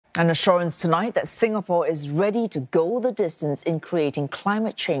An assurance tonight that Singapore is ready to go the distance in creating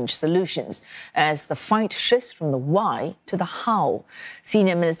climate change solutions as the fight shifts from the why to the how.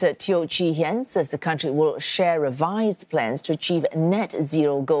 Senior Minister Teo Chee Hean says the country will share revised plans to achieve net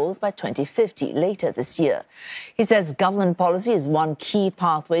zero goals by 2050 later this year. He says government policy is one key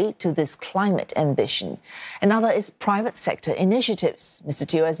pathway to this climate ambition. Another is private sector initiatives. Mr.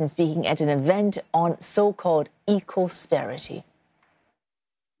 Teo has been speaking at an event on so-called Ecosperity.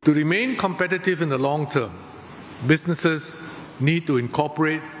 To remain competitive in the long term, businesses need to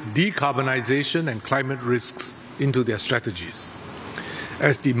incorporate decarbonisation and climate risks into their strategies.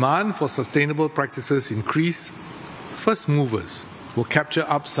 As demand for sustainable practices increase, first movers will capture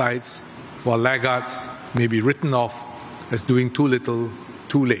upsides, while laggards may be written off as doing too little,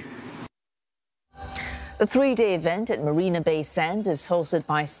 too late. The three-day event at Marina Bay Sands is hosted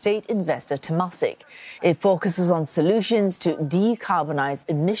by state investor Temasek. It focuses on solutions to decarbonize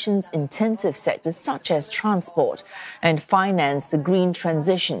emissions-intensive sectors such as transport and finance the green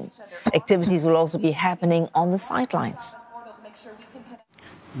transition. Activities will also be happening on the sidelines.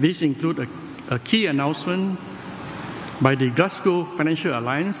 These include a key announcement by the Glasgow Financial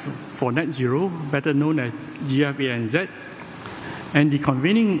Alliance for Net Zero, better known as GFANZ, and the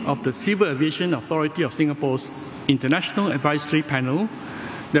convening of the Civil Aviation Authority of Singapore's International Advisory Panel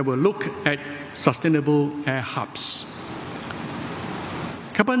that will look at sustainable air hubs.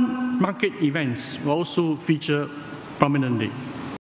 Carbon market events will also feature prominently.